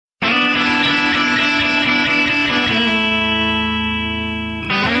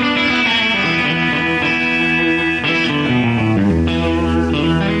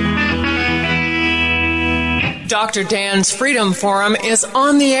Dr. Dan's Freedom Forum is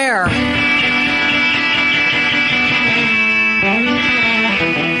on the air.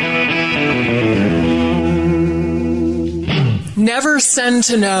 Never send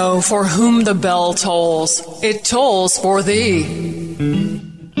to know for whom the bell tolls. It tolls for thee.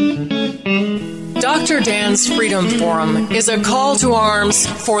 Dr. Dan's Freedom Forum is a call to arms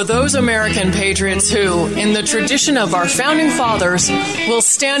for those American patriots who, in the tradition of our founding fathers, will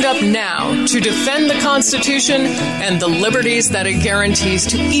stand up now to defend the Constitution and the liberties that it guarantees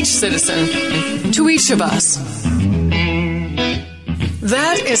to each citizen, to each of us.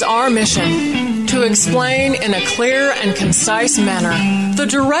 That is our mission, to explain in a clear and concise manner the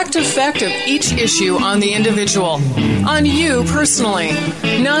direct effect of each issue on the individual, on you personally,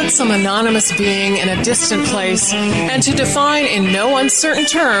 not some anonymous being in a distant place, and to define in no uncertain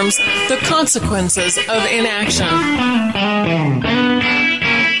terms the consequences of inaction.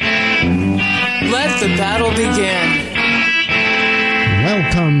 Let the battle begin.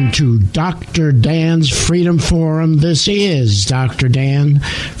 Welcome to Dr. Dan's Freedom Forum. This is Dr. Dan.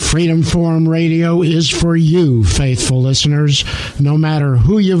 Freedom Forum Radio is for you, faithful listeners, no matter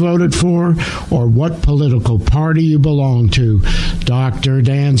who you voted for or what political party you belong to. Dr.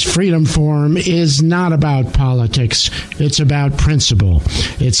 Dan's Freedom Forum is not about politics. It's about principle.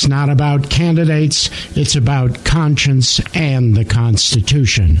 It's not about candidates. It's about conscience and the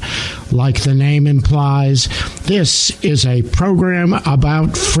Constitution. Like the name implies, this is a program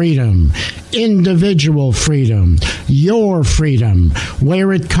about freedom, individual freedom, your freedom,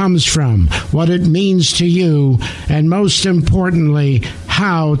 where it comes from, what it means to you, and most importantly,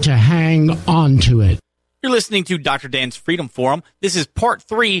 how to hang on to it. You're listening to Dr. Dan's Freedom Forum. This is part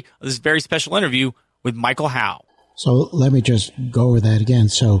 3 of this very special interview with Michael Howe. So let me just go over that again.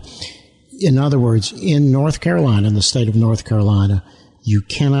 So, in other words, in North Carolina, in the state of North Carolina, you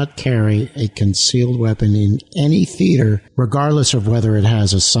cannot carry a concealed weapon in any theater, regardless of whether it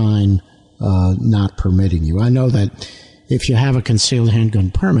has a sign not permitting you. I know that if you have a concealed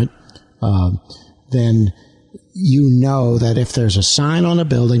handgun permit, then you know that if there's a sign on a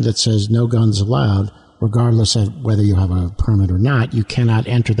building that says no guns allowed, regardless of whether you have a permit or not, you cannot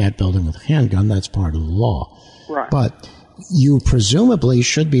enter that building with a handgun. That's part of the law. Right. But you presumably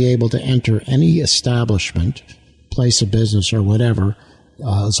should be able to enter any establishment, place of business or whatever,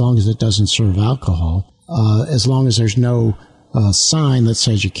 as long as it doesn't serve alcohol, as long as there's no sign that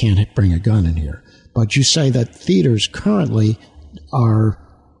says you can't bring a gun in here. But you say that theaters currently are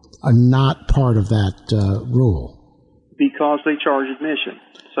not part of that rule. Because they charge admission.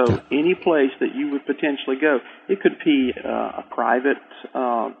 So any place that you would potentially go, it could be a private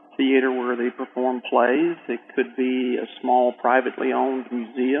theater where they perform plays. It could be a small privately owned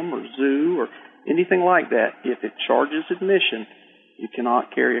museum or zoo or anything like that. If it charges admission, you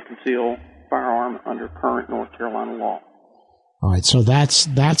cannot carry a concealed firearm under current North Carolina law. All right, so that's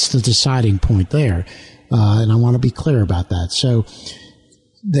the deciding point there, and I want to be clear about that. So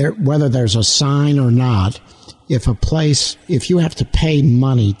whether there's a sign or not, if you have to pay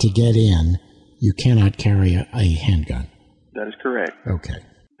money to get in, you cannot carry a handgun. That is correct. Okay.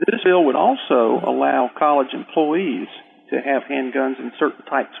 This bill would also allow college employees to have handguns in certain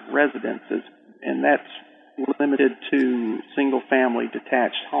types of residences, and that's limited to single-family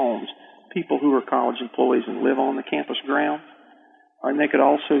detached homes, people who are college employees and live on the campus grounds. And they could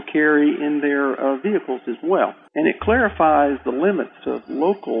also carry in their vehicles as well. And it clarifies the limits of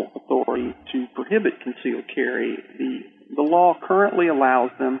local authority to prohibit concealed carry. The law currently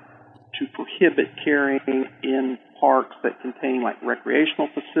allows them to prohibit carrying in parks that contain like recreational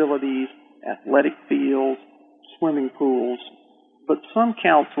facilities, athletic fields, swimming pools. But some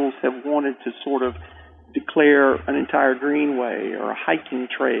councils have wanted to sort of declare an entire greenway or a hiking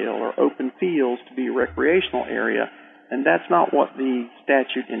trail or open fields to be a recreational area. And that's not what the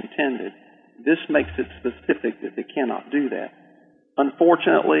statute intended. This makes it specific that they cannot do that.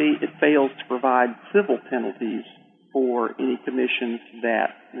 Unfortunately, it fails to provide civil penalties for any commissions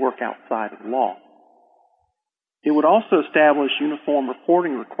that work outside of law. It would also establish uniform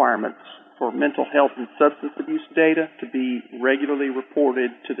reporting requirements for mental health and substance abuse data to be regularly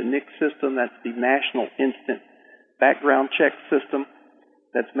reported to the NICS system. That's the National Instant Background Check System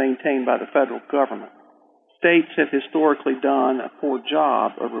that's maintained by the federal government. States have historically done a poor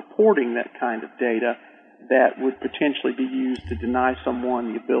job of reporting that kind of data that would potentially be used to deny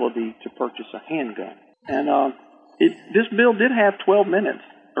someone the ability to purchase a handgun. And this bill did have 12 amendments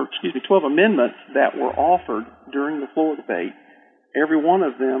that were offered during the floor debate. Every one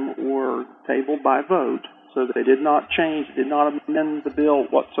of them were tabled by vote, so that they did not change, did not amend the bill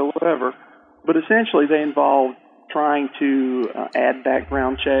whatsoever. But essentially, they involved trying to add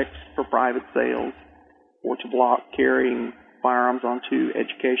background checks for private sales, or to block carrying firearms onto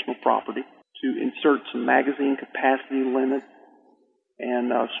educational property, to insert some magazine capacity limits,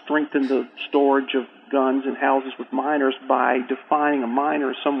 and strengthen the storage of guns in houses with minors by defining a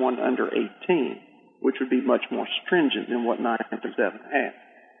minor as someone under 18, which would be much more stringent than what 937 has.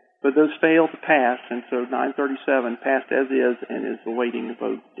 But those failed to pass, and so 937 passed as is and is awaiting a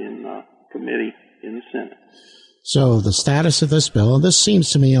vote in committee in the Senate. So the status of this bill, and this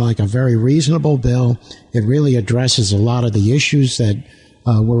seems to me like a very reasonable bill. It really addresses a lot of the issues that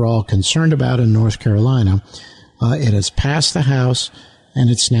we're all concerned about in North Carolina. It has passed the House, and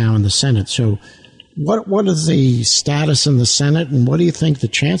it's now in the Senate. So what is the status in the Senate, and what do you think the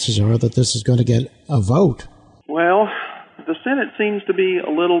chances are that this is going to get a vote? Well, the Senate seems to be a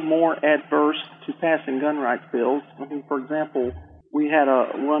little more adverse to passing gun rights bills. I mean, for example, we had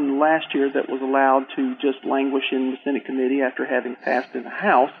one last year that was allowed to just languish in the Senate committee after having passed in the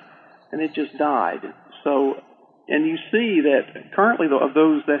House, and it just died. So, and you see that currently, of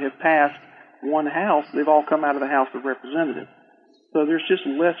those that have passed one House, they've all come out of the House of Representatives. So there's just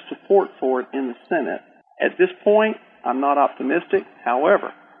less support for it in the Senate. At this point, I'm not optimistic.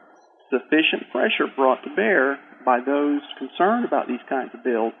 However, sufficient pressure brought to bear by those concerned about these kinds of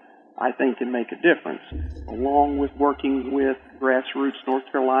bills, I think, can make a difference, along with working with Grassroots North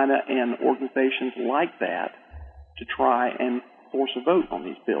Carolina and organizations like that to try and force a vote on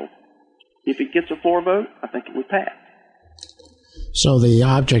these bills. If it gets a floor vote, I think it would pass. So the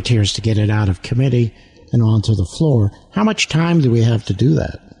object here is to get it out of committee and onto the floor. How much time do we have to do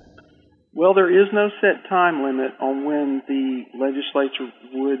that? Well, there is no set time limit on when the legislature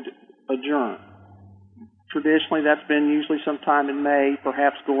would adjourn. Traditionally, that's been usually sometime in May,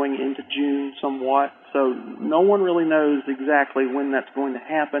 perhaps going into June somewhat. So no one really knows exactly when that's going to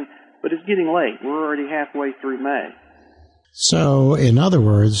happen, but it's getting late. We're already halfway through May. So, in other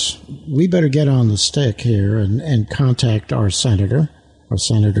words, we better get on the stick here and contact our Senator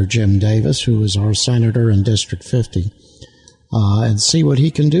Jim Davis, who is our senator in District 50, and see what he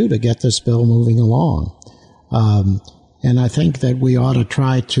can do to get this bill moving along. And I think that we ought to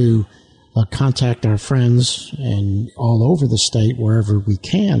try to contact our friends and all over the state, wherever we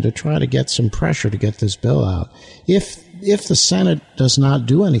can, to try to get some pressure to get this bill out. If the Senate does not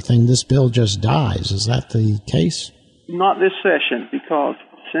do anything, this bill just dies. Is that the case? Not this session, because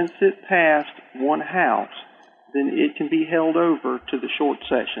since it passed one House, then it can be held over to the short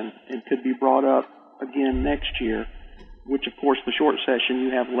session and could be brought up again next year, which, of course, the short session,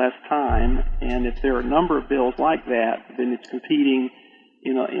 you have less time, and if there are a number of bills like that, then it's competing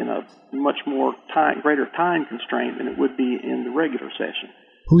in a much more greater time constraint than it would be in the regular session.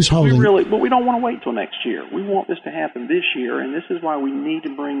 Who's holding? But we don't want to wait till next year. We want this to happen this year, and this is why we need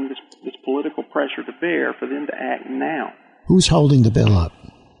to bring this political pressure to bear for them to act now. Who's holding the bill up?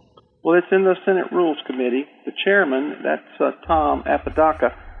 Well, it's in the Senate Rules Committee. The chairman, that's Tom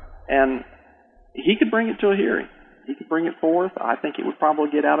Apodaca, and he could bring it to a hearing. He could bring it forth. I think it would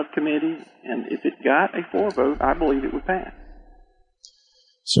probably get out of committee, and if it got a floor vote, I believe it would pass.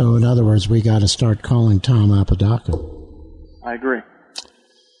 So, in other words, we got to start calling Tom Apodaca. I agree.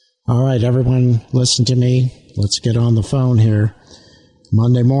 All right, everyone, listen to me. Let's get on the phone here.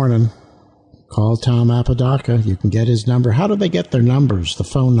 Monday morning, call Tom Apodaca. You can get his number. How do they get their numbers, the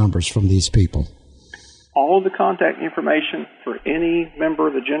phone numbers from these people? All of the contact information for any member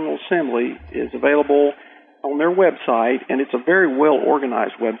of the General Assembly is available on their website, and it's a very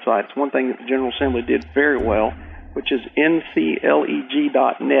well-organized website. It's one thing that the General Assembly did very well, which is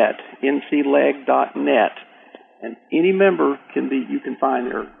ncleg.net, ncleg.net. And any member you can find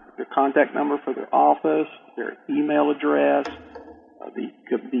their contact number for their office, their email address,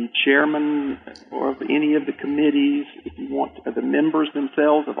 the chairman or of any of the committees. If you want the members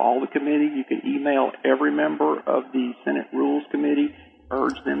themselves of all the committees, you can email every member of the Senate Rules Committee,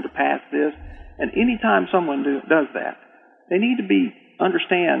 urge them to pass this. And anytime someone does that, they need to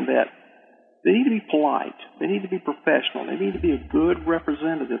understand that they need to be polite. They need to be professional. They need to be a good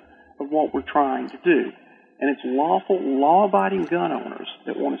representative of what we're trying to do. And it's lawful, law-abiding gun owners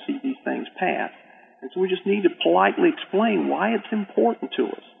that want to see these things passed. And so we just need to politely explain why it's important to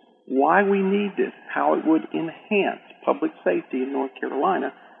us, why we need this, how it would enhance public safety in North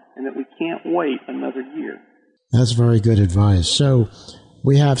Carolina, and that we can't wait another year. That's very good advice. So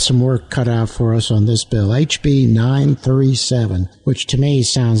we have some work cut out for us on this bill, HB 937, which to me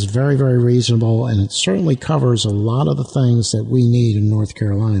sounds very, very reasonable, and it certainly covers a lot of the things that we need in North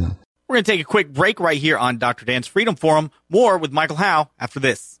Carolina. We're going to take a quick break right here on Dr. Dan's Freedom Forum. More with Michael Howe after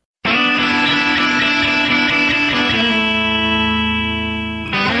this.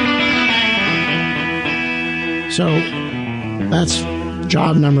 So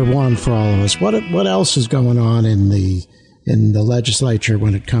job number one for all of us. What else is going on in the legislature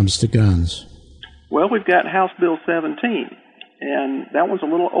when it comes to guns? Well, we've got House Bill 17, and that one's a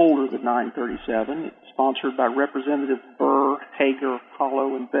little older than 937. It's sponsored by Representatives Burr, Hager,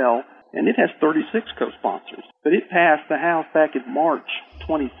 Hollow, and Bell, and it has 36 co-sponsors. But it passed the House back in March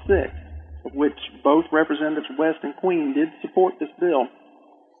 26th, of which both Representatives West and Queen did support this bill.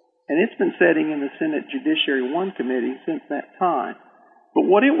 And it's been sitting in the Senate Judiciary 1 committee since that time. But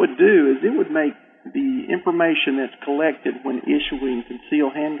what it would do is it would make the information that's collected when issuing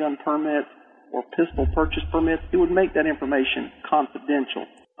concealed handgun permits or pistol purchase permits, it would make that information confidential.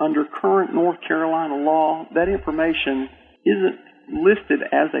 Under current North Carolina law, that information isn't listed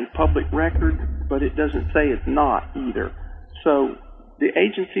as a public record, but it doesn't say it's not either. So the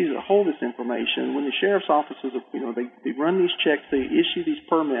agencies that hold this information, when the sheriff's offices, they run these checks, they issue these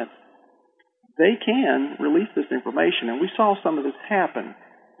permits, they can release this information. And we saw some of this happen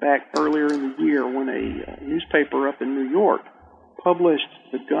back earlier in the year when a newspaper up in New York published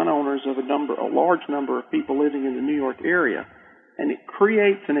the gun owners of a large number of people living in the New York area. And it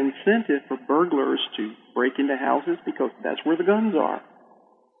creates an incentive for burglars to break into houses because that's where the guns are.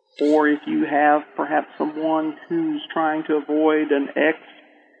 Or if you have perhaps someone who's trying to avoid an ex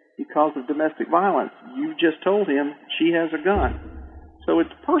because of domestic violence, you just told him she has a gun. So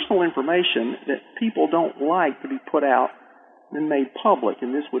it's personal information that people don't like to be put out and made public,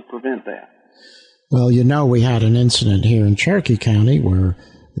 and this would prevent that. Well, we had an incident here in Cherokee County where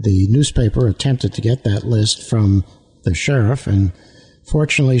the newspaper attempted to get that list from the sheriff, and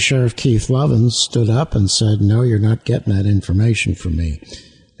fortunately Sheriff Keith Lovins stood up and said, no, you're not getting that information from me.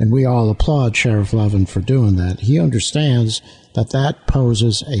 And we all applaud Sheriff Lovin for doing that. He understands that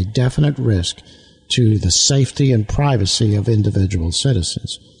poses a definite risk to the safety and privacy of individual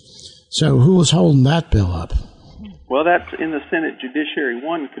citizens. So who was holding that bill up? Well, that's in the Senate Judiciary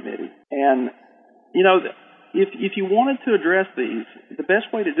 1 committee. And, if you wanted to address these, the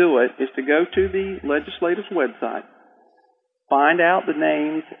best way to do it is to go to the legislature's website, find out the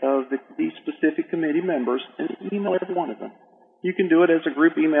names of these specific committee members, and email every one of them. You can do it as a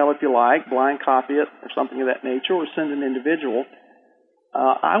group email if you like, blind copy it or something of that nature, or send an individual.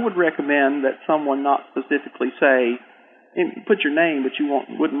 I would recommend that someone not specifically say, put your name, but you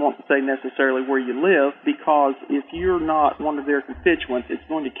wouldn't want to say necessarily where you live, because if you're not one of their constituents, it's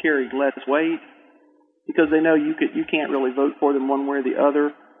going to carry less weight, because they know you can't really vote for them one way or the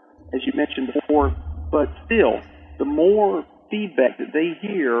other, as you mentioned before. But still, the more feedback that they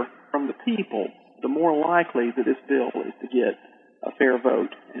hear from the people, the more likely that this bill is to get a fair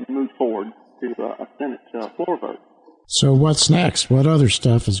vote and move forward to a Senate floor vote. So what's next? What other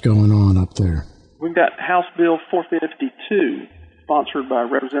stuff is going on up there? We've got House Bill 452, sponsored by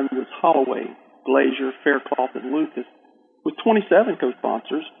Representatives Holloway, Glazier, Faircloth, and Lucas, with 27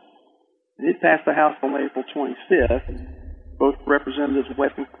 co-sponsors. It passed the House on April 25th. Both Representatives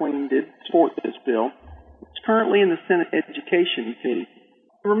West and Queen did support this bill. It's currently in the Senate Education Committee.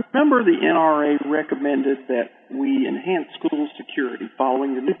 Remember, the NRA recommended that we enhance school security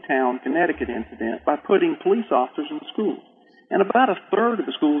following the Newtown, Connecticut incident by putting police officers in schools. And about a third of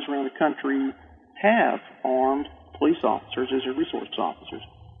the schools around the country have armed police officers as their resource officers.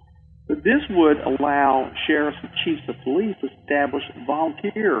 But this would allow sheriffs and chiefs of police to establish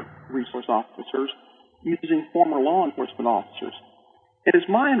volunteer resource officers using former law enforcement officers. It is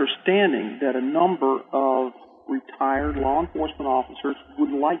my understanding that a number of retired law enforcement officers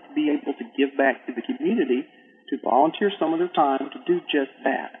would like to be able to give back to the community, to volunteer some of their time to do just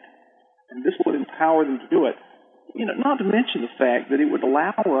that. And this would empower them to do it. Not to mention the fact that it would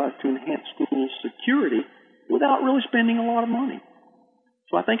allow us to enhance school security without really spending a lot of money.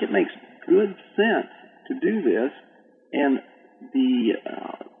 So I think it makes good sense to do this. And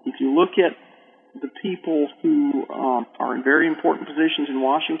if you look at the people who are in very important positions in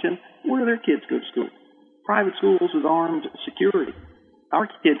Washington, where do their kids go to school? Private schools with armed security. Our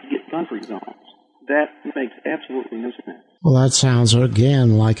kids get gun-free zones. That makes absolutely no sense. Well, that sounds,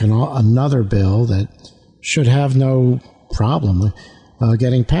 again, like another bill that should have no problem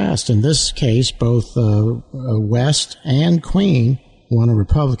getting passed. In this case, both West and Queen, one a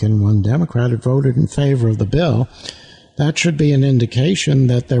Republican, one Democrat, had voted in favor of the bill. That should be an indication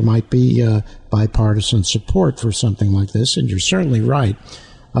that there might be bipartisan support for something like this. And you're certainly right.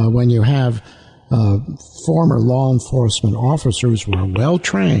 When you have former law enforcement officers who are well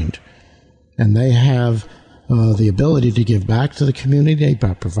trained and they have the ability to give back to the community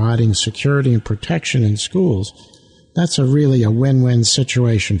by providing security and protection in schools, that's really a win-win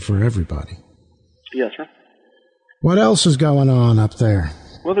situation for everybody. Yes, sir. What else is going on up there?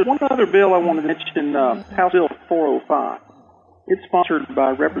 Well, there's one other bill I wanted to mention, House Bill 405. It's sponsored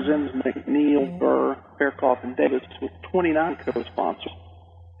by Representatives McNeil, Burr, Faircloth, and Davis, with 29 co-sponsors.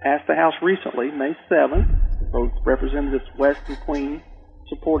 Passed the House recently, May 7th. Both Representatives West and Queen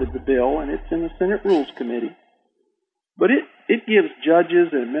supported the bill, and it's in the Senate Rules Committee. But it gives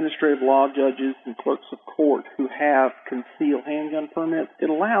judges and administrative law judges and clerks of court who have concealed handgun permits, it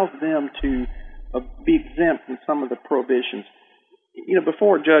allows them to be exempt from some of the prohibitions.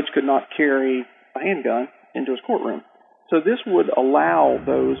 Before a judge could not carry a handgun into his courtroom. So this would allow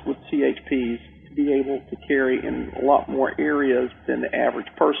those with CHPs to be able to carry in a lot more areas than the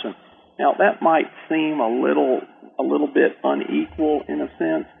average person. Now, that might seem a little bit unequal in a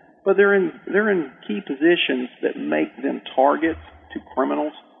sense, but they're in key positions that make them targets to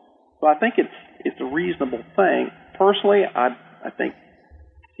criminals. So I think it's a reasonable thing. Personally, I think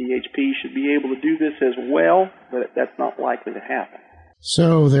CHP should be able to do this as well, but that's not likely to happen.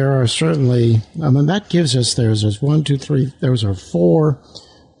 So there are certainly, that gives us, those are 4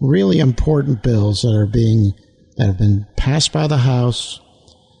 really important bills that have been passed by the House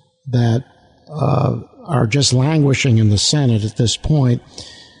that are just languishing in the Senate at this point.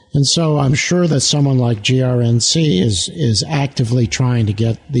 And so I'm sure that someone like GRNC is actively trying to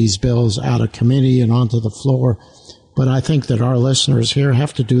get these bills out of committee and onto the floor. But I think that our listeners here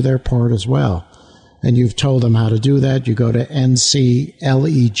have to do their part as well. And you've told them how to do that. You go to ncleg.net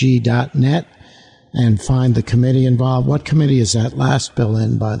and find the committee involved. What committee is that last bill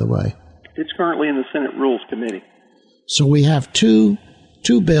in, by the way? It's currently in the Senate Rules Committee. So we have two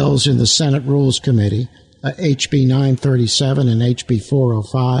bills in the Senate Rules Committee, HB 937 and HB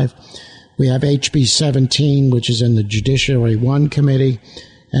 405. We have HB 17, which is in the Judiciary 1 Committee,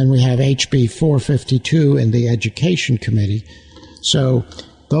 and we have HB 452 in the Education Committee. So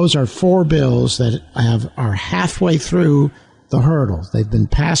those are 4 bills that are halfway through the hurdle. They've been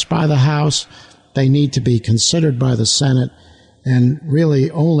passed by the House. They need to be considered by the Senate. And really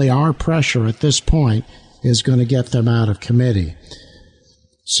only our pressure at this point is going to get them out of committee.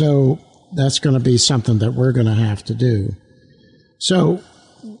 So that's going to be something that we're going to have to do. So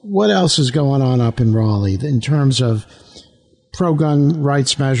what else is going on up in Raleigh in terms of pro-gun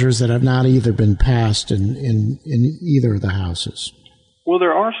rights measures that have not either been passed in either of the houses? Well,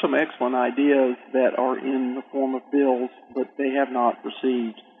 there are some excellent ideas that are in the form of bills, but they have not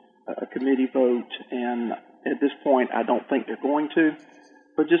received a committee vote, and at this point I don't think they're going to.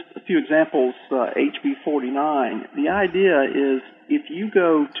 But just a few examples, HB 49, the idea is if you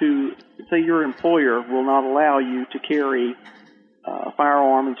go to, say your employer will not allow you to carry a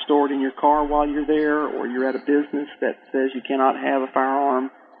firearm and store it in your car while you're there, or you're at a business that says you cannot have a firearm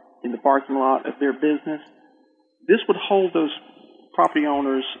in the parking lot of their business, this would hold those property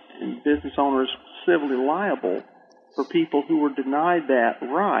owners and business owners civilly liable for people who were denied that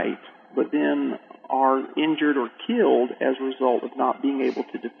right, but then are injured or killed as a result of not being able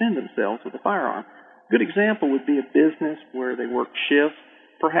to defend themselves with a firearm. A good example would be a business where they work shifts,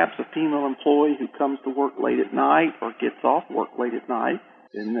 perhaps a female employee who comes to work late at night or gets off work late at night,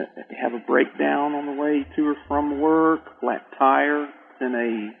 and they have a breakdown on the way to or from work, flat tire in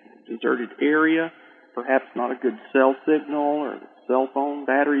a deserted area, perhaps not a good cell signal, or the cell phone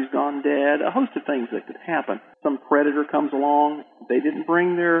battery's gone dead, a host of things that could happen. Some predator comes along, they didn't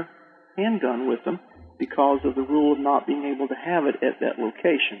bring their handgun with them because of the rule of not being able to have it at that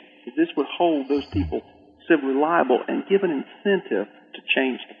location. So this would hold those people civilly liable and give an incentive to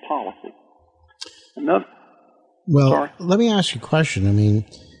change the policy. Let me ask you a question.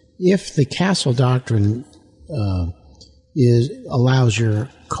 If the Castle Doctrine allows your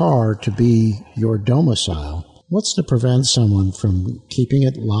car to be your domicile, what's to prevent someone from keeping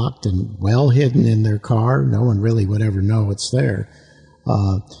it locked and well hidden in their car? No one really would ever know it's there.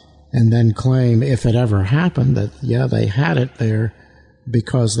 And then claim, if it ever happened, that, they had it there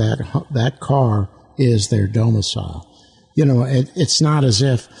because that car is their domicile. It's not as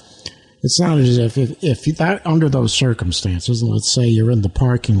if that, under those circumstances, let's say you're in the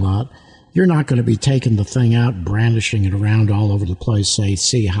parking lot, you're not going to be taking the thing out, brandishing it around all over the place, say,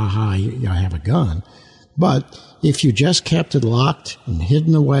 see, I have a gun. But if you just kept it locked and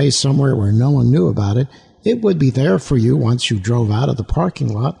hidden away somewhere where no one knew about it, it would be there for you once you drove out of the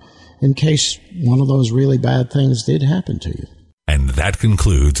parking lot in case one of those really bad things did happen to you. And that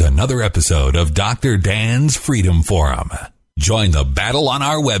concludes another episode of Dr. Dan's Freedom Forum. Join the battle on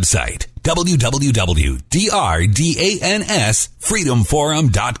our website,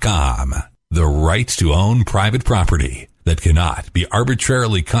 www.drdansfreedomforum.com. The right to own private property that cannot be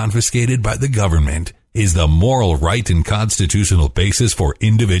arbitrarily confiscated by the government is the moral right and constitutional basis for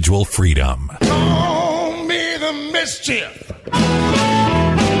individual freedom. Don't be the mischief.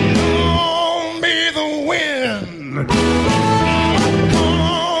 Don't be the wind.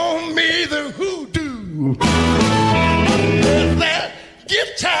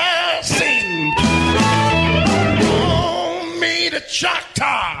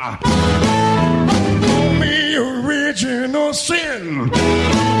 Shatta. Call me original sin.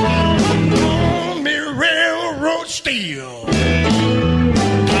 Call me railroad steel.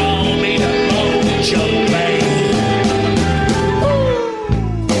 Call me the mojo man.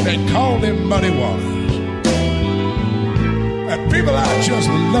 They call them muddy waters. And people, I just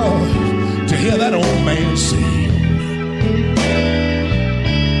love to hear that old man sing.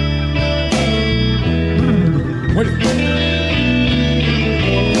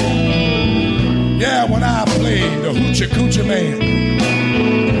 Yeah, when I play the Hoochie Coochie Man,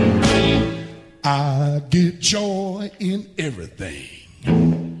 I get joy in everything.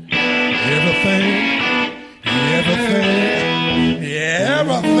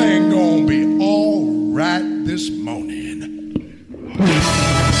 Everything gonna be all right this morning.